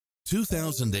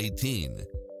2018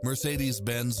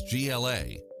 Mercedes-Benz GLA.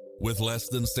 With less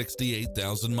than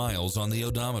 68,000 miles on the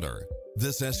odometer,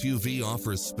 this SUV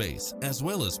offers space as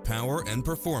well as power and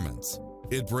performance.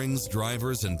 It brings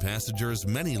drivers and passengers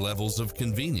many levels of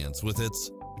convenience with its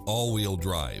all-wheel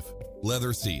drive,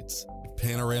 leather seats,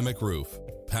 panoramic roof,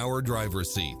 power driver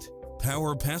seat,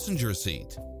 power passenger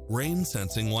seat,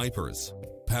 rain-sensing wipers,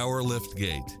 power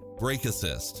liftgate, brake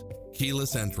assist,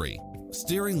 keyless entry,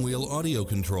 steering wheel audio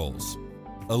controls,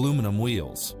 aluminum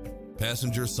wheels,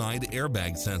 passenger side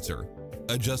airbag sensor,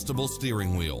 adjustable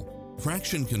steering wheel,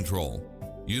 traction control,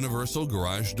 universal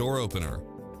garage door opener,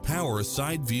 power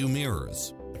side view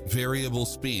mirrors, variable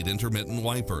speed intermittent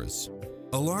wipers,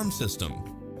 alarm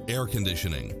system, air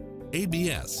conditioning,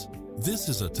 ABS. This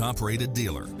is a top-rated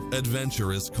dealer.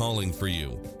 Adventure is calling for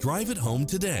you. Drive it home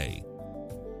today.